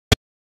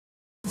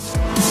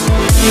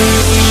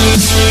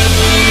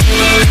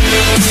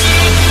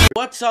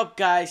What's up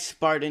guys,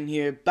 Spartan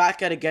here,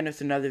 back at again with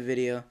another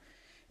video.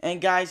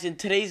 And guys, in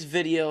today's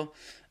video,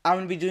 I'm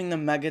going to be doing the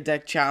Mega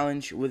Deck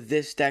Challenge with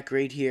this deck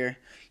right here.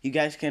 You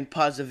guys can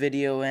pause the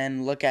video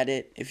and look at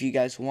it if you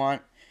guys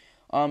want.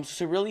 So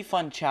it's a really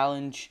fun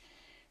challenge.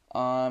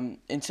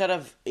 Instead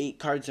of 8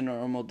 cards in a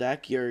normal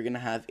deck, you're going to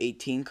have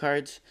 18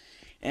 cards.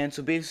 And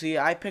so basically,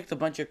 I picked a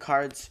bunch of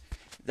cards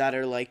that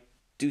are like,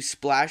 do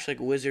splash like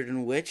Wizard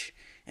and Witch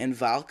and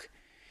Valk.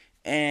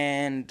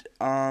 And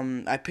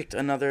I picked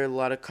a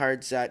lot of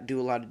cards that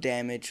do a lot of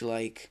damage,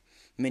 like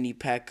Mini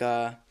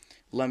P.E.K.K.A,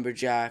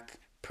 Lumberjack,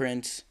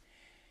 Prince.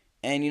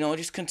 And it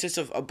just consists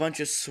of a bunch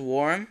of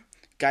Swarm,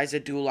 guys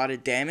that do a lot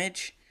of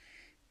damage,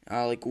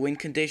 like Win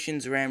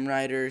Conditions, Ram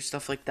Rider,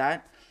 stuff like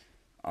that.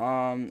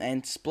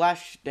 And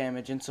splash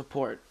damage and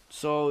support.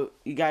 So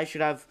you guys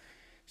should have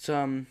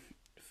some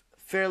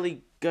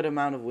fairly good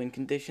amount of win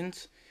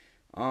conditions.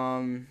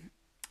 I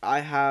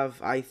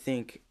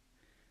think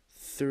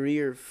 3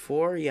 or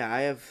 4. Yeah,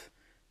 I have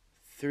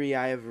 3.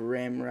 I have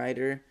Ram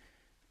Rider,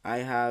 I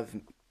have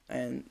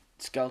and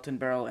Skeleton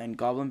Barrel and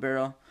Goblin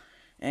Barrel.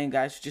 And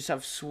guys just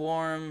have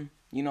Swarm,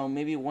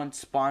 maybe 1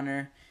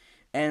 spawner.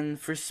 And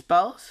for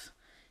spells,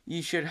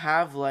 you should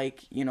have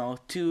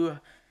 2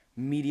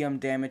 medium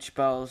damage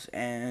spells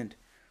and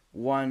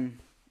 1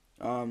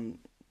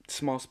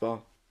 small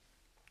spell.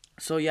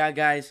 So yeah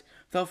guys,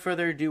 without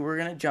further ado, we're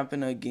gonna jump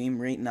into a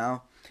game right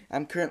now.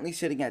 I'm currently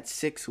sitting at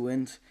 6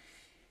 wins,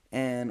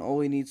 and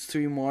only needs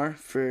 3 more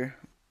for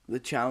the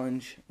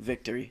challenge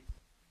victory.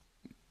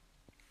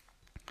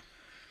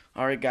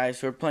 Alright guys,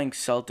 so we're playing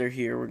Selter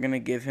here. We're going to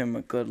give him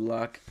a good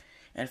luck.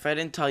 And if I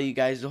didn't tell you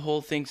guys, the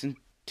whole thing's in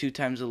 2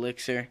 times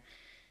Elixir.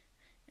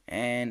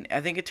 And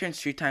I think it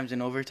turns 3 times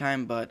in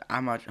overtime, but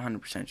I'm not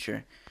 100%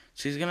 sure.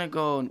 So he's going to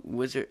go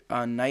Wizard,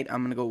 Knight.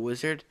 I'm going to go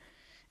Wizard.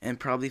 And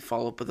probably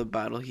follow up with a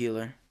Battle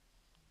Healer.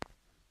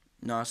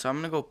 No, so I'm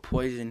going to go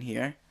Poison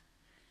here.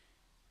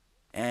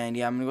 And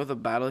yeah, I'm going to go with a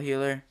Battle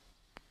Healer.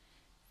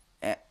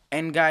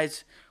 And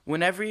guys,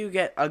 whenever you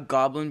get a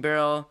Goblin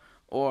Barrel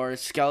or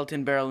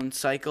Skeleton Barrel in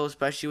Cycle,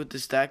 especially with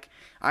this deck,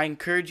 I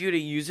encourage you to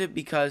use it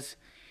because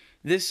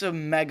this is a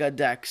mega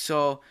deck.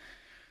 So,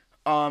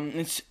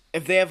 if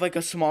they have like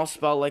a small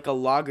spell like a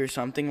Log or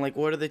something,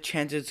 what are the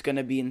chances it's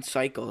gonna be in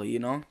Cycle,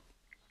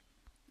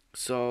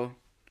 So,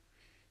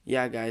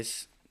 yeah,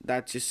 guys,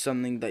 that's just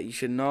something that you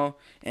should know.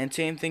 And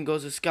same thing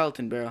goes with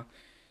Skeleton Barrel.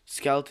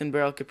 Skeleton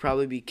Barrel could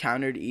probably be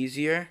countered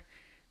easier,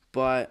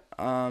 but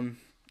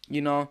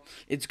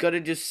it's good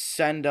to just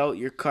send out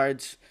your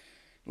cards,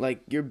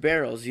 like your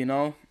barrels,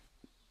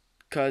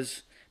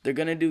 because they're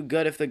going to do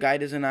good if the guy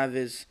doesn't have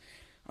his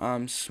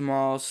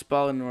small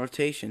spell in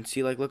rotation.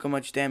 See, look how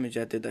much damage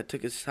that did. That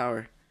took his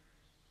tower.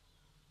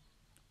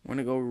 We're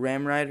going to go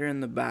Ram Rider in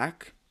the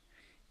back,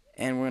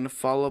 and we're going to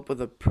follow up with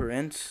a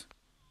Prince.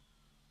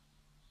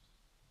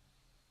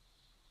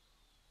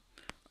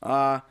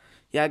 Yeah,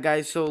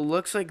 guys, so it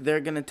looks like they're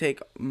going to take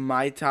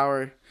my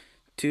tower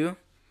too.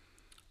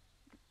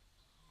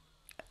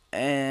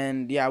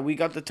 And yeah, we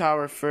got the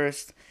tower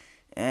first,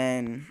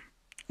 and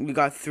we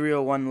got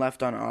 301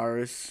 left on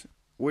ours.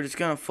 We're just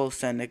gonna full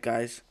send it,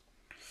 guys.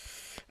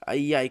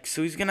 Yikes,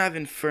 so he's gonna have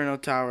Inferno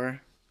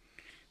Tower.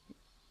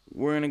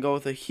 We're gonna go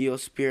with a Heal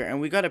Spear, and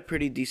we got a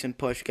pretty decent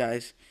push,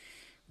 guys.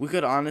 We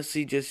could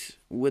honestly just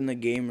win the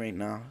game right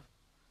now.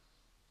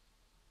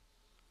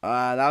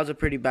 That was a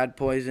pretty bad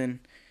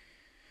poison.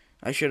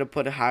 I should have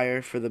put it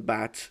higher for the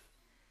bats.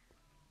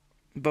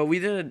 But we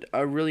did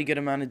a really good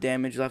amount of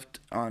damage left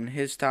on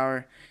his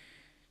tower.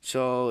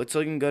 So it's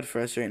looking good for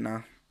us right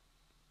now.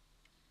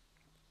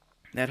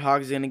 That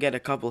Hog's going to get a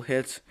couple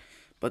hits,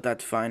 but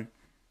that's fine.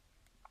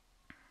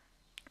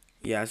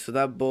 Yeah, so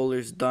that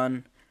bowler's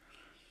done.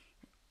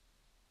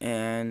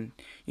 And,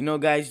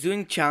 guys,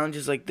 doing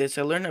challenges like this,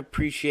 I learned to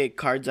appreciate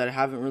cards that I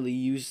haven't really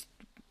used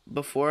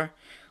before,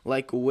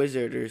 like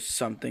Wizard or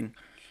something.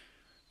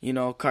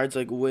 Cards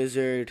like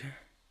Wizard,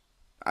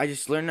 I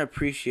just learned to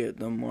appreciate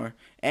them more.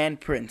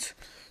 And Prince.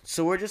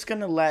 So we're just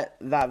going to let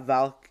that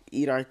Valk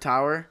eat our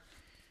tower.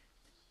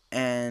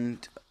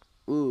 And,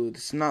 ooh,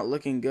 this is not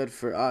looking good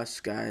for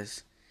us,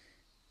 guys.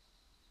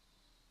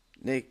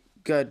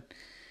 Good.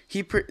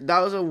 That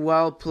was a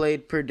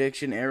well-played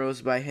prediction,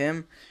 arrows by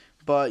him.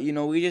 But,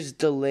 we just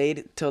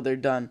delayed till they're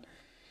done.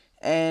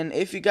 And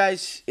if you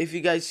guys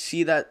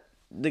see that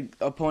the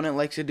opponent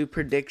likes to do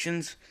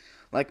predictions,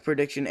 like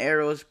prediction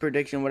arrows,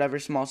 prediction whatever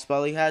small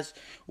spell he has,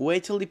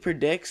 wait till he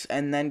predicts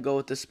and then go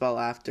with the spell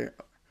after.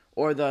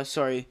 Or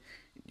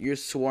your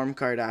Swarm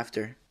card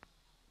after.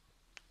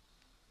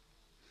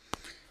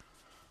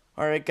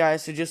 Alright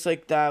guys, so just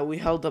like that, we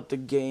held up the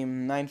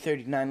game.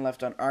 9:39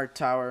 left on our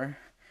tower.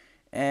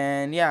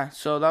 And yeah,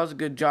 so that was a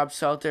good job,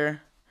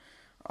 Selter.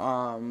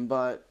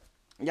 But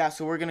yeah,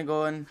 so we're gonna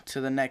go into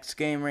the next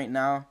game right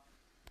now.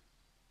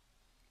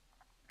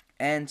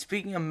 And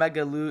speaking of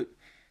mega loot,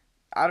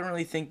 I don't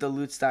really think the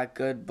loot's that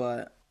good,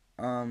 but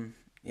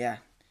yeah,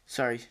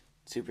 sorry,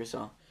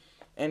 Supercell.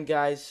 And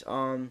guys,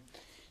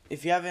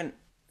 if you haven't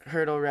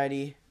heard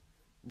already,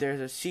 there's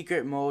a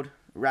secret mode,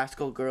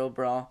 Rascal Girl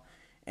Brawl,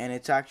 and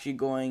it's actually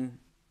going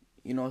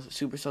You know,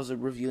 Supercells are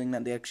revealing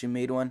that they actually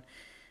made one.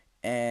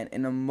 And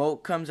an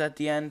emote comes at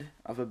the end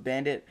of a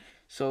bandit.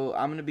 So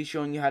I'm going to be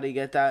showing you how to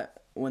get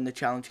that when the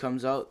challenge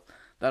comes out.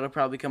 That'll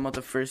probably come out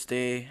the first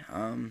day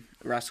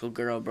Rascal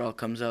Girl Brawl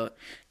comes out.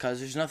 Because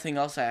there's nothing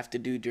else I have to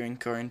do during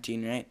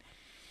quarantine, right?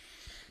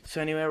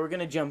 So anyway, we're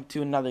going to jump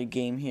to another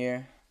game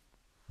here.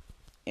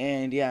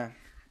 And yeah.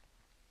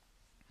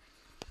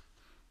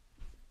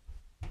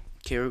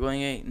 Okay, we're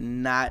going a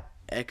Nat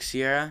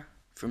Xera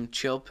from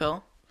Chill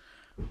Pill.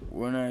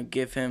 We're going to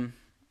give him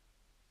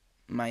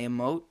my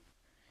emote.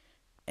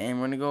 And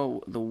we're going to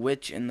go the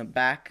witch in the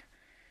back.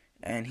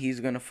 And he's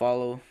going to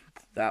follow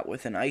that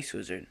with an ice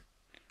wizard.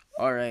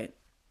 Alright.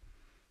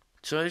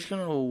 So I'm just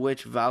going to go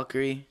witch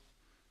Valkyrie.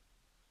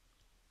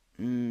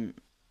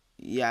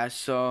 Yeah,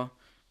 so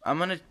I'm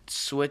going to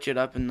switch it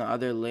up in the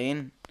other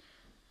lane.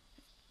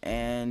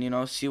 And, you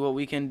know, see what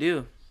we can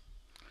do.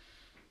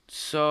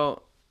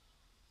 So,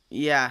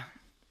 yeah.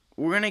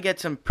 We're going to get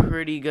some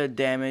pretty good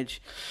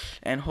damage.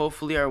 And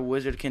hopefully our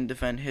wizard can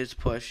defend his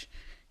push.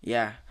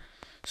 Yeah.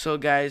 So,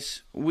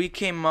 guys, we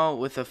came out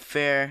with a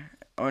fair,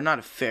 or not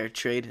a fair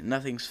trade.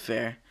 Nothing's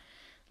fair.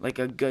 Like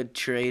a good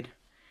trade.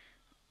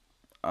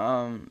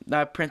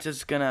 That princess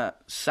is going to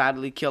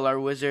sadly kill our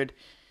wizard.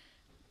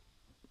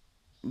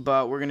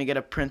 But we're going to get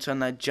a prince on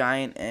that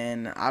giant.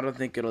 And I don't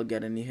think it'll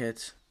get any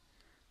hits.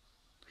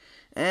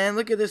 And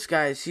look at this,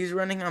 guys. He's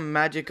running a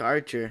magic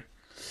archer.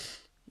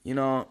 You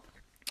know,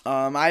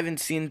 I haven't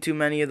seen too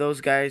many of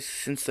those guys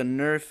since the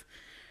nerf.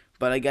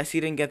 But I guess he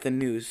didn't get the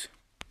news.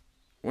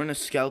 We're in a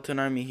skeleton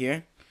army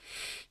here.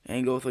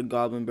 And go with a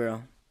goblin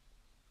barrel.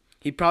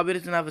 He probably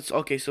doesn't have a...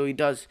 Okay, so he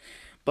does.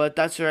 But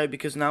that's alright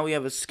because now we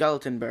have a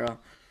skeleton barrel.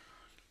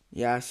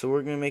 Yeah, so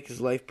we're going to make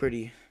his life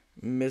pretty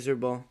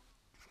miserable.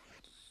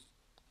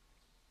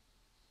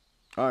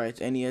 Alright,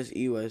 and he has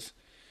Ewes.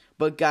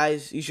 But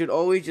guys, you should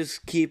always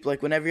just keep,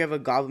 like, whenever you have a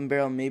goblin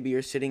barrel, maybe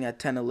you're sitting at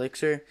 10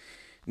 elixir.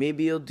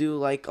 Maybe you'll do,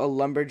 like, a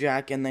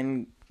lumberjack and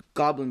then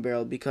goblin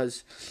barrel.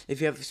 Because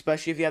if you have,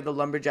 especially if you have the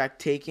lumberjack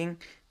tanking,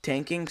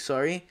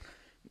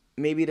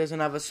 maybe it doesn't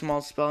have a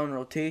small spell in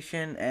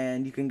rotation,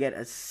 and you can get a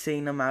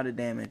insane amount of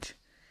damage.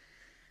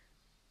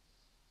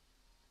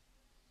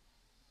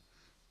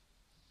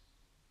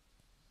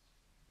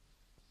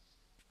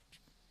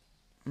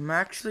 I'm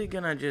actually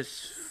gonna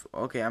just...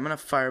 Okay, I'm gonna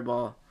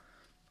fireball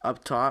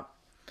up top.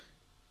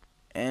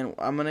 And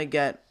I'm gonna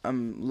get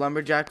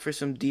lumberjack for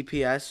some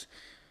DPS.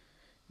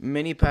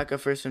 Mini P.E.K.K.A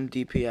for some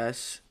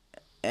DPS.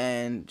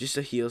 And just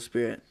a heal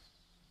spirit.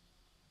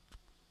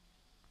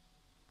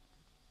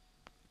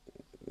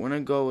 We're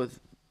gonna go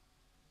with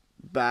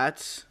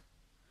bats.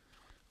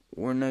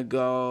 We're gonna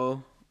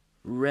go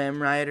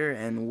Ram Rider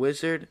and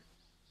Wizard.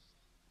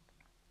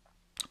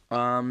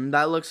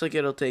 That looks like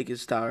it'll take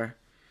his tower.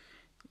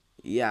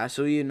 Yeah,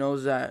 so he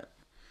knows that.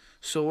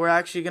 So we're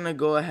actually gonna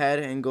go ahead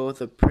and go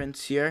with a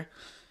prince here.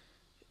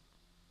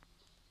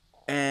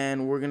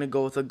 And we're gonna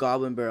go with a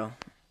goblin barrel.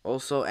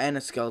 Also, and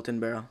a skeleton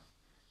barrel.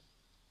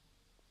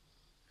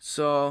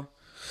 So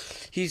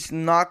he's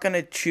not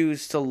gonna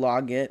choose to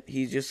log it.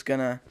 He's just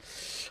gonna...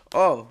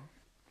 Oh,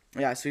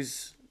 yeah, so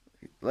he's...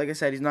 Like I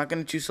said, he's not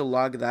gonna choose to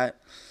log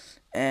that.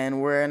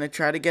 And we're gonna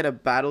try to get a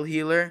battle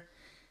healer.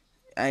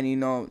 And, you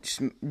know,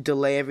 just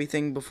delay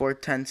everything before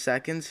 10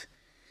 seconds.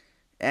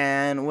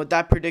 And with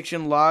that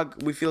prediction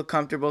log, we feel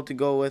comfortable to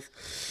go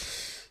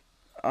with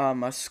a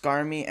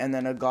Skarmy and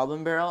then a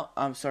Goblin Barrel.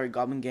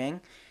 Goblin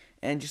Gang.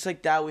 And just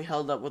like that, we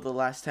held up with the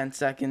last 10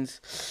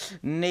 seconds.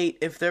 Nate,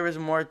 if there was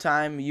more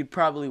time, you'd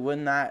probably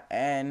win that.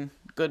 And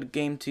good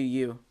game to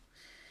you.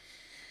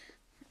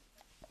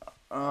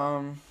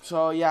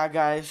 So, yeah,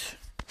 guys.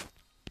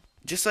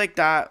 Just like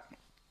that,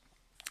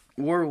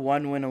 we're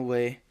one win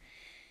away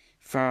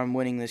from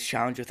winning this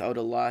challenge without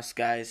a loss,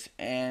 guys.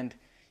 And,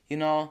 you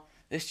know...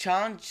 This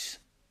challenge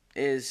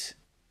is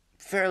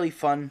fairly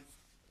fun.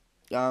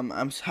 I'm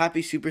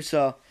happy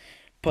Supercell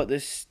put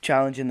this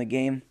challenge in the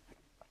game.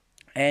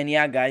 And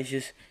yeah, guys,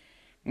 just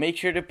make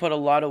sure to put a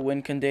lot of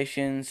win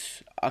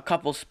conditions, a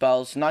couple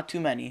spells, not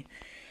too many.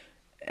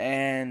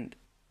 And,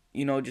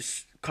 you know,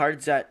 just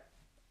cards that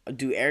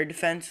do air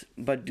defense,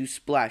 but do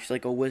splash,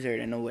 like a wizard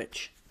and a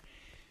witch.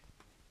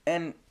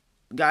 And,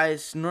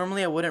 guys,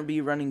 normally I wouldn't be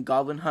running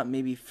Goblin Hut,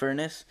 maybe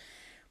Furnace.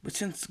 But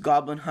since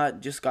Goblin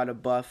Hut just got a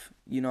buff,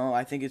 you know,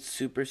 I think it's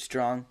super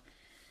strong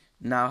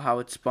now how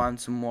it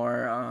spawns some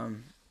more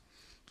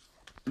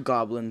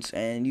goblins.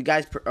 And you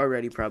guys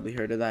already probably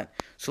heard of that.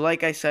 So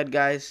like I said,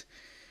 guys,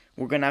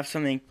 we're going to have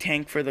something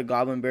tank for the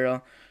Goblin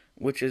Barrel,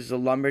 which is the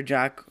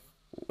Lumberjack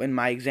in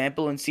my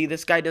example. And see,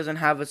 this guy doesn't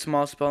have a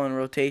small spell in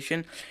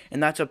rotation.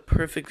 And that's a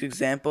perfect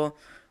example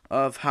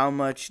of how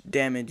much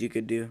damage you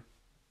could do.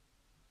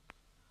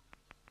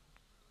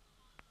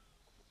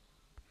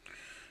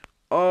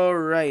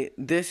 Alright,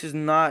 this is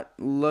not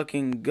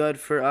looking good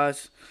for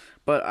us,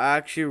 but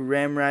actually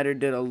Ram Rider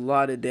did a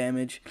lot of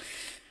damage.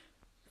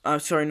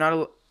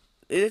 It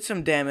did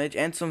some damage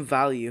and some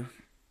value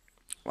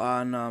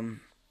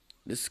on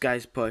this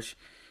guy's push.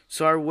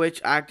 So our witch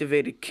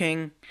activated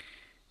King,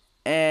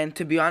 and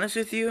to be honest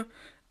with you,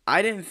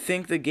 I didn't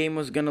think the game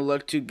was going to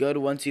look too good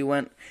once he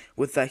went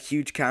with that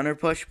huge counter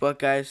push. But,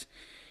 guys,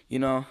 you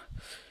know,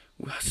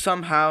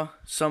 somehow,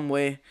 some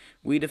way,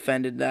 we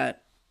defended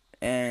that.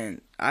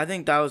 And I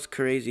think that was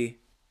crazy.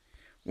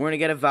 We're going to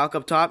get a Valk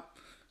up top.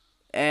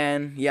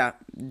 And, yeah,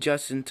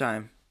 just in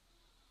time.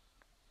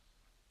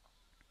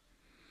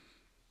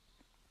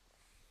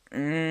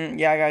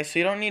 Yeah, guys, so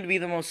you don't need to be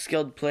the most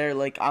skilled player.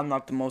 Like, I'm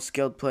not the most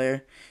skilled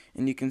player.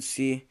 And you can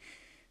see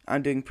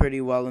I'm doing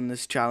pretty well in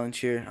this challenge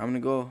here. I'm going to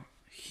go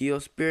Heal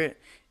Spirit.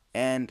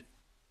 And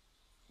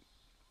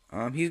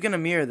he's going to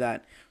mirror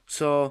that.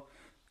 So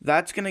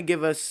that's going to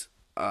give us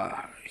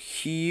a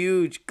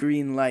huge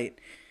green light.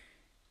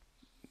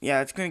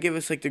 Yeah, it's going to give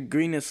us like the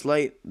greenest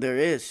light there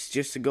is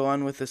just to go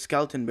on with a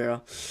Skeleton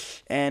Barrel.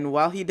 And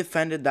while he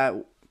defended that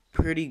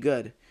pretty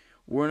good,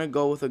 we're going to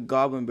go with a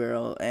Goblin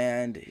Barrel.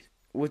 And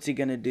what's he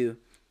going to do?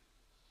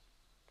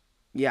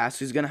 Yeah, so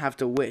he's going to have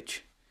to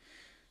Witch.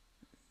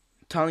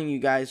 Telling you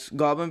guys,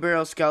 Goblin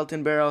Barrel,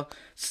 Skeleton Barrel,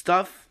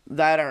 stuff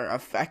that are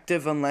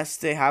effective unless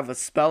they have a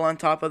spell on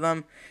top of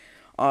them.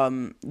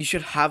 You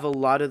should have a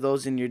lot of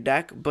those in your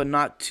deck, but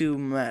not too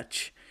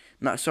much.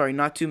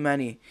 Not too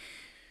many.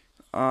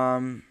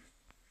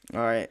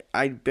 Alright,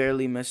 I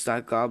barely missed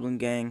that Goblin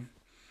Gang.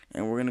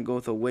 And we're going to go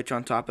with a Witch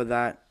on top of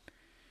that.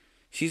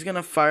 She's going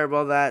to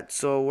Fireball that,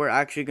 so we're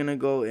actually going to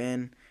go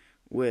in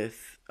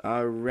with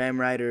a Ram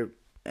Rider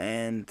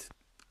and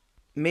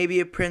maybe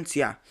a Prince.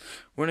 Yeah,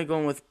 we're going to go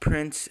in with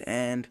Prince,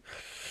 and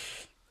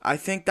I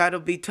think that'll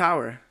be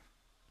Tower.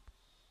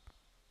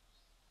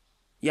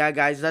 Yeah,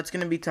 guys, that's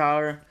going to be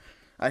Tower.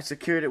 I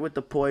secured it with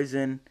the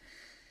poison.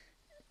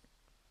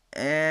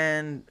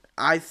 And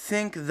I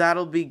think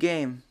that'll be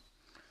game.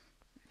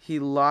 He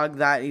logged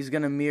that. He's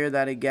going to mirror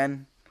that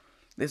again.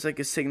 It's like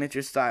a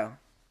signature style.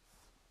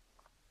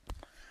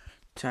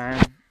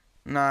 10,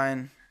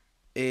 9,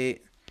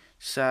 8,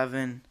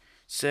 7,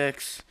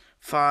 6,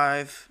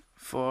 5,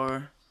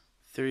 4,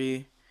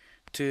 3,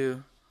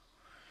 2.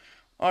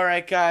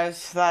 Alright,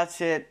 guys,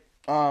 that's it.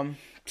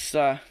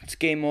 It's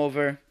game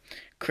over.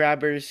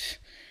 Crabbers,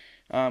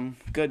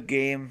 good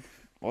game.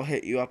 We'll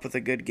hit you up with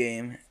a good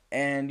game.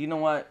 And you know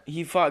what?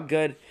 He fought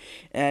good.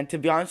 And to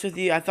be honest with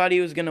you, I thought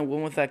he was going to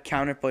win with that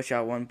counter push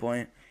at one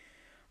point.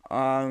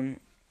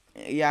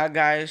 Yeah,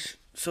 guys.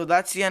 So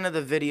that's the end of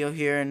the video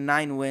here.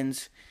 9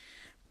 wins.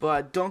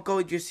 But don't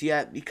go just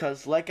yet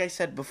because like I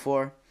said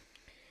before,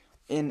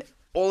 in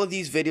all of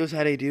these videos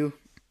that I do,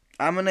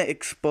 I'm going to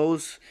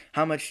expose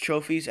how much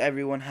trophies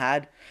everyone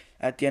had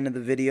at the end of the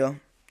video.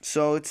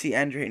 So it's the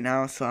end right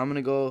now. So I'm going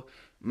to go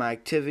my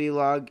activity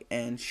log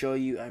and show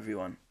you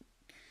everyone.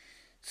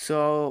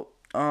 So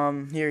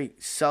here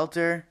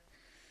Selter,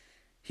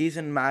 he's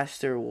in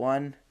Master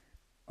 1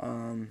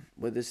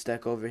 with this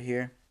deck over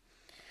here.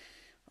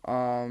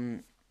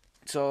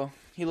 So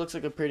he looks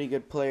like a pretty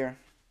good player.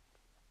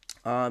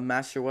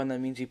 Master 1, that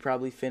means he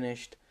probably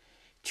finished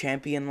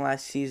champion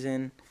last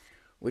season,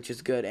 which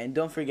is good. And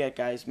don't forget,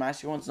 guys,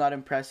 Master 1's not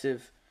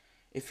impressive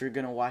if you're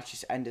gonna watch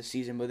this end of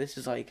season, but this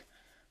is like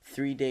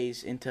 3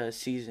 days into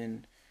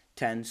season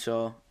 10,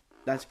 so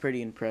that's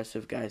pretty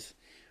impressive, guys.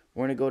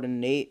 We're gonna go to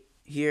Nate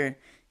here.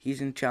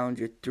 He's in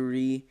Challenger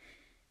 3,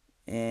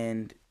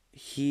 and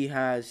he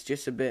has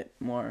just a bit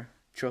more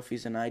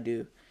trophies than I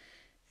do.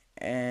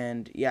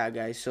 And yeah,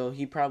 guys, so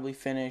he probably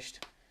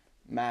finished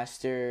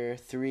Master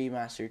 3,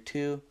 Master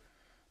 2.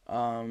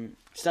 So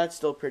that's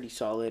still pretty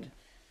solid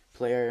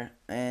player.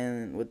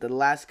 And with the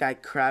last guy,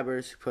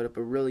 Crabbers, who put up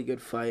a really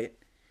good fight.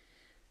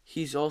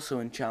 He's also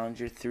in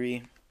Challenger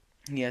 3.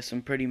 He has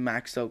some pretty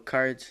maxed out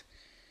cards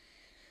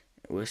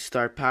with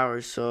star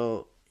power,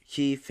 so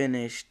he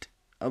finished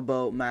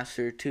about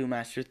Master 2,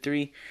 Master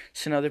 3.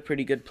 It's another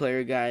pretty good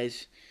player,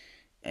 guys.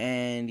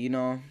 And, you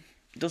know,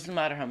 it doesn't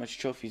matter how much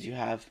trophies you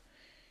have.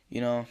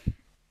 You know,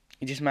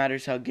 it just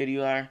matters how good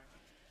you are.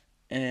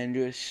 And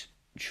just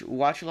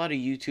watch a lot of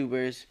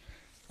YouTubers,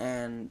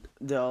 and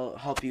they'll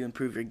help you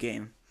improve your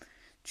game.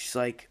 Just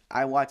like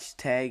I watched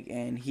Tag,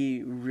 and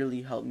he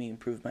really helped me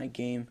improve my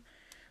game.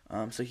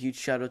 So huge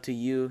shout out to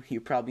you.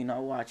 You're probably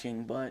not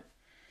watching, but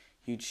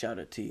huge shout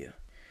out to you.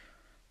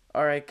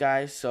 Alright,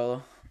 guys,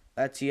 so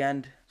that's the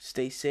end.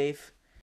 Stay safe.